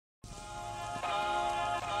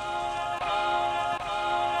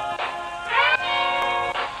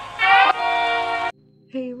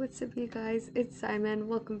What's up, you guys? It's Simon.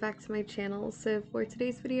 Welcome back to my channel. So for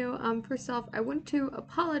today's video, first off, I want to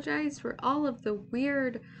apologize for all of the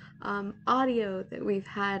weird audio that we've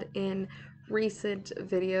had in recent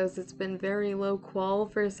videos. It's been very low qual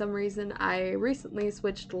for some reason. I recently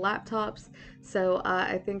switched laptops, so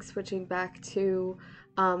I think switching back to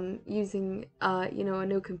using a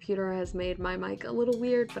new computer has made my mic a little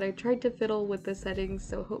weird, but I tried to fiddle with the settings,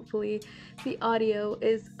 so hopefully the audio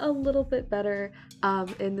is a little bit better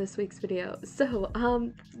in this week's video. So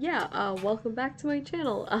welcome back to my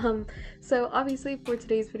channel. So obviously for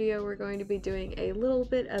today's video we're going to be doing a little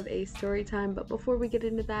bit of a story time, but before we get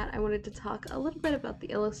into that I wanted to talk a little bit about the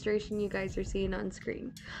illustration you guys are seeing on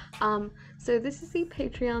screen. So this is the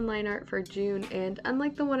Patreon line art for June, and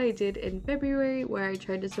unlike the one I did in February where I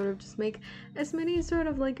tried to sort of just make as many sort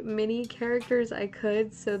of like mini characters I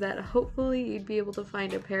could so that hopefully you'd be able to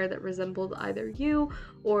find a pair that resembled either you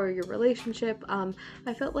or your relationship,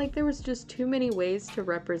 I felt like there was just too many ways to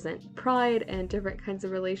represent pride and different kinds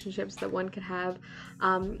of relationships that one could have,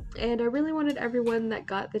 and I really wanted everyone that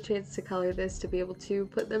got the chance to color this to be able to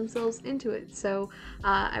put themselves into it. So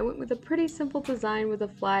I went with a pretty simple design with a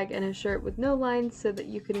flag and a shirt with no lines so that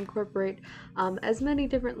you could incorporate as many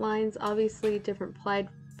different lines. Obviously different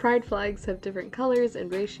pride flags have different colors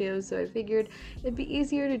and ratios, so I figured it'd be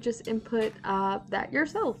easier to just input that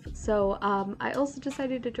yourself. So I also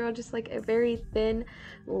decided to draw just like a very thin,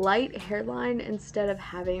 light hairline instead of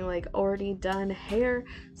having like already done hair,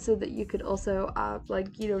 so that you could also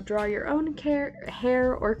draw your own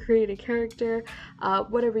hair or create a character,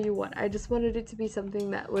 whatever you want. I just wanted it to be something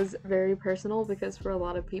that was very personal, because for a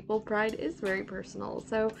lot of people pride is very personal.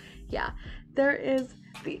 So yeah, there is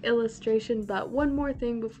the illustration. But one more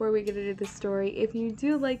thing before we get into the story: if you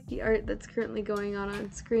do like the art that's currently going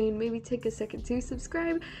on screen, maybe take a second to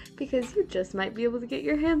subscribe, because you just might be able to get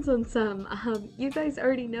your hands on some. You guys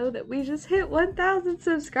already know that we just hit 1,000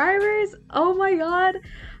 subscribers. Oh my god,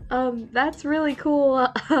 that's really cool.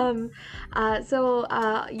 You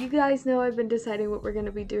guys know I've been deciding what we're going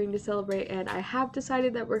to be doing to celebrate, and I have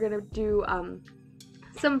decided that we're going to do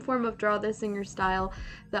some form of draw this in your style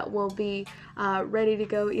that will be ready to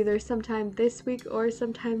go either sometime this week or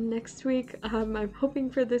sometime next week. I'm hoping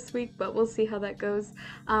for this week, but we'll see how that goes.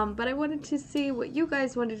 But I wanted to see what you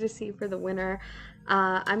guys wanted to see for the winner.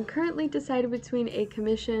 I'm currently decided between a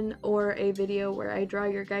commission or a video where I draw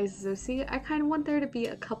your guys' OC. I kind of want there to be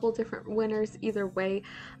a couple different winners either way.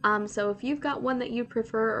 So if you've got one that you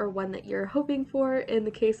prefer or one that you're hoping for, in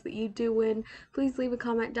the case that you do win, please leave a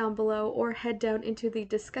comment down below or head down into the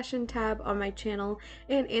discussion tab on my channel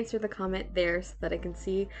and answer the comment there so that I can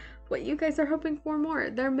see what you guys are hoping for more.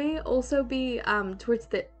 There may also be towards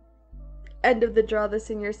the end of the draw this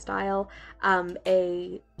in your style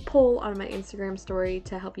a poll on my Instagram story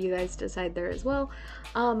to help you guys decide there as well,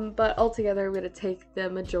 but altogether I'm going to take the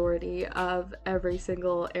majority of every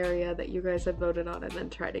single area that you guys have voted on and then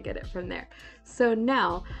try to get it from there. So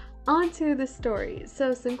now on to the story.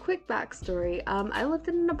 So some quick backstory. I lived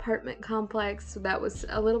in an apartment complex that was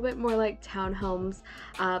a little bit more like townhomes,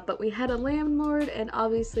 but we had a landlord and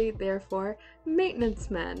obviously therefore maintenance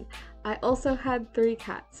men. I also had 3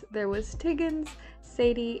 cats. There was Tiggins,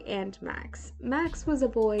 Sadie, and Max. Max was a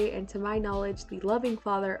boy, and to my knowledge the loving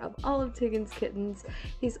father of all of Tiggins' kittens.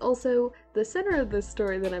 He's also the center of the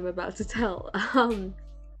story that I'm about to tell.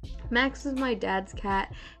 Max was my dad's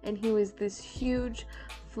cat, and he was this huge,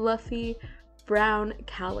 fluffy, brown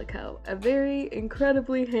calico, a very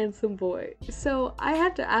incredibly handsome boy. So I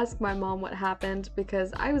had to ask my mom what happened,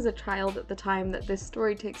 because I was a child at the time that this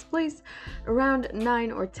story takes place, around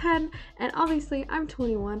 9 or 10, and obviously I'm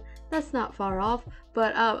 21, that's not far off,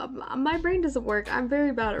 but my brain doesn't work. I'm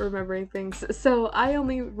very bad at remembering things, so I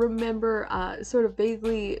only remember sort of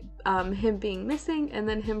vaguely him being missing and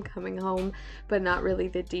then him coming home, but not really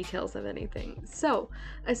the details of anything. So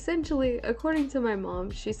essentially, according to my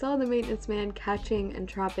mom, she saw the maintenance man catching and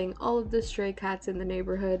trapping all of the stray cats in the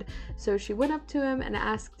neighborhood, so she went up to him and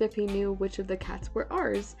asked if he knew which of the cats were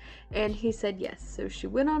ours, and he said yes. So she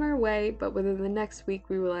went on her way, but within the next week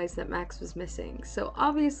we realized that Max was missing. So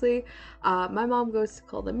obviously my mom goes to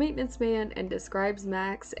call the maintenance man and describes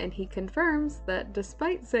Max, and he confirms that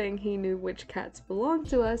despite saying he knew which cats belonged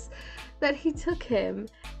to us, that he took him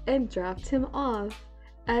and dropped him off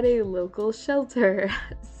at a local shelter.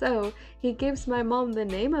 So he gives my mom the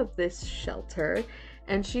name of this shelter,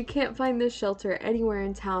 and she can't find this shelter anywhere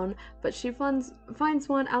in town, but she finds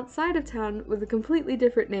one outside of town with a completely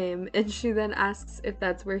different name, and she then asks if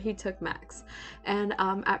that's where he took Max. And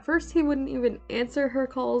at first he wouldn't even answer her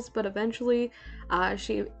calls, but eventually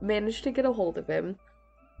she managed to get a hold of him.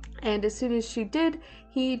 And as soon as she did,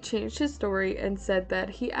 he changed his story and said that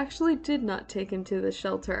he actually did not take him to the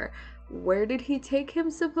shelter. Where did he take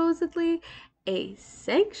him, supposedly? A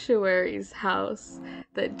sanctuary's house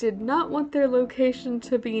that did not want their location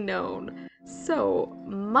to be known. So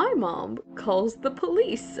my mom calls the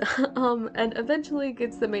police and eventually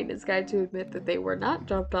gets the maintenance guy to admit that they were not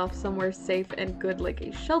dropped off somewhere safe and good like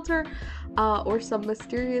a shelter or some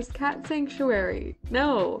mysterious cat sanctuary.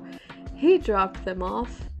 No, he dropped them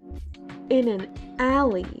off in an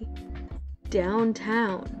alley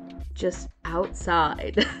downtown, just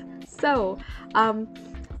outside. So,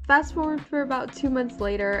 fast forward for about 2 months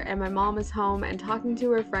later, and my mom is home and talking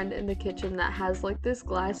to her friend in the kitchen that has like this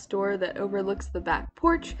glass door that overlooks the back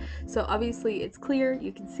porch. So obviously it's clear,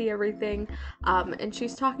 you can see everything. And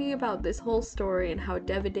she's talking about this whole story and how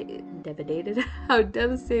how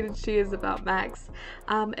devastated she is about Max.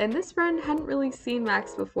 And this friend hadn't really seen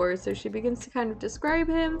Max before, so she begins to kind of describe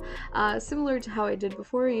him, similar to how I did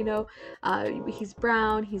before. He's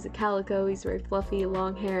brown, he's a calico, he's very fluffy,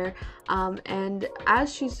 long hair. And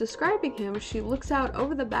as she's describing him, she looks out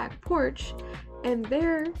over the back porch, and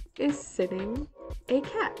there is sitting a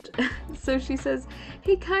cat. So she says,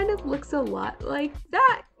 he kind of looks a lot like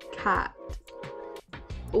that cat.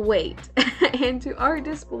 Wait. And to our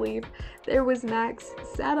disbelief, there was Max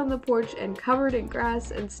sat on the porch and covered in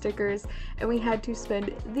grass and stickers, and we had to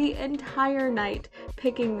spend the entire night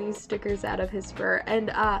picking these stickers out of his fur.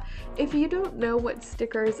 And if you don't know what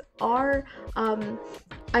stickers are,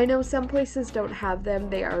 I know some places don't have them.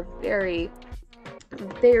 They are very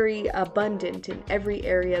abundant in every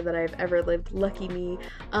area that I've ever lived. Lucky me.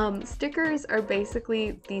 Stickers are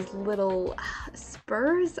basically these little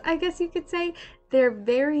spurs, I guess you could say.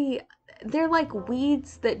 They're like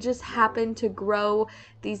weeds that just happen to grow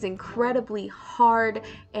these incredibly hard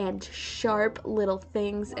and sharp little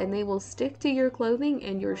things, and they will stick to your clothing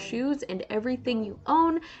and your shoes and everything you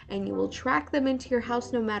own, and you will track them into your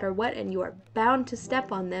house no matter what, and you are bound to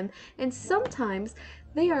step on them. And sometimes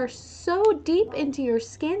they are so deep into your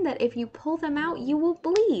skin that if you pull them out, you will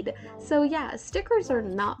bleed. So yeah, stickers are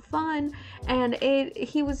not fun, and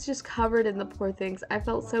he was just covered in the poor things. I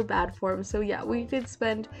felt so bad for him. So yeah, we did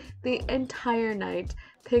spend the entire night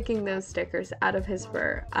picking those stickers out of his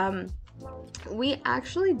fur. We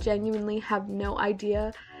actually genuinely have no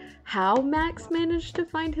idea how Max managed to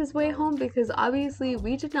find his way home, because obviously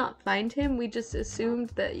we did not find him. We just assumed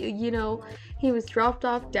that, he was dropped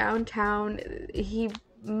off downtown. He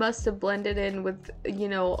must have blended in with,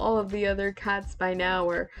 all of the other cats by now,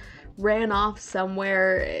 or ran off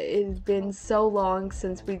somewhere. It had been so long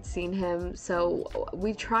since we'd seen him, so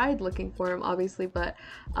we tried looking for him, obviously, but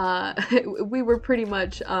we were pretty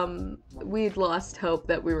much, we'd lost hope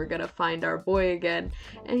that we were gonna find our boy again,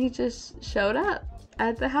 and he just showed up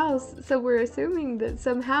at the house. So we're assuming that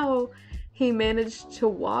somehow he managed to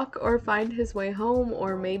walk or find his way home,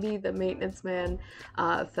 or maybe the maintenance man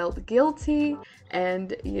felt guilty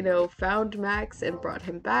and, found Max and brought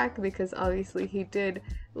him back, because obviously he did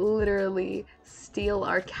literally steal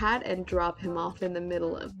our cat and drop him off in the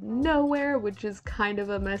middle of nowhere, which is kind of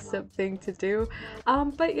a messed up thing to do.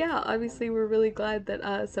 But yeah, obviously we're really glad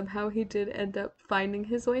that somehow he did end up finding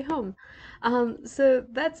his way home. So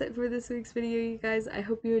that's it for this week's video, you guys. I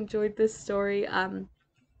hope you enjoyed this story.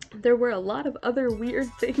 There were a lot of other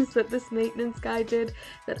weird things that this maintenance guy did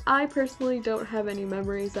that I personally don't have any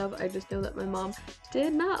memories of. I just know that my mom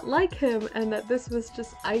did not like him, and that this was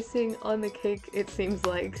just icing on the cake, it seems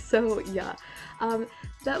like. So yeah,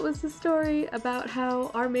 that was the story about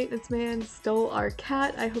how our maintenance man stole our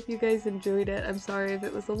cat. I hope you guys enjoyed it. I'm sorry if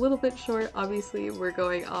it was a little bit short. Obviously we're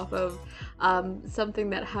going off of something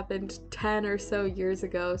that happened 10 or so years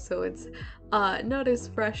ago, so it's not as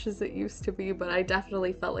fresh as it used to be, but I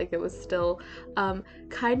definitely felt like it was still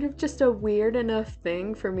kind of just a weird enough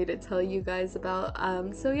thing for me to tell you guys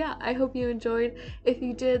about. So yeah, I hope you enjoyed. If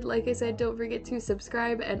you did, like I said, don't forget to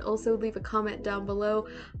subscribe and also leave a comment down below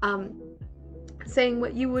saying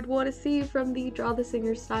what you would want to see from the Draw the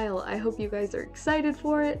Singer style. I hope you guys are excited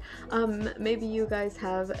for it. Maybe you guys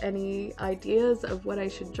have any ideas of what I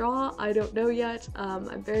should draw. I don't know yet.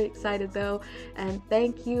 I'm very excited though, and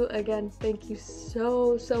thank you again. Thank you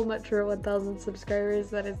so much for 1,000 subscribers.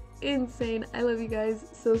 That is insane. I love you guys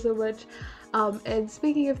so much. And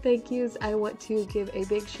speaking of thank yous, I want to give a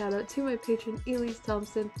big shout out to my patron, Elise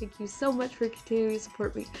Thompson. Thank you so much for continuing to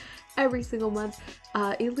support me every single month.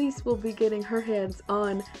 Elise will be getting her hands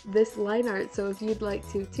on this line art, so if you'd like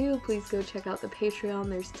to too, please go check out the Patreon.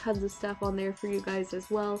 There's tons of stuff on there for you guys as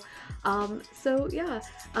well. So yeah,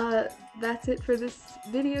 that's it for this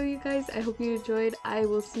video, you guys. I hope you enjoyed. I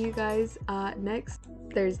will see you guys next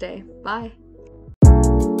Thursday. Bye!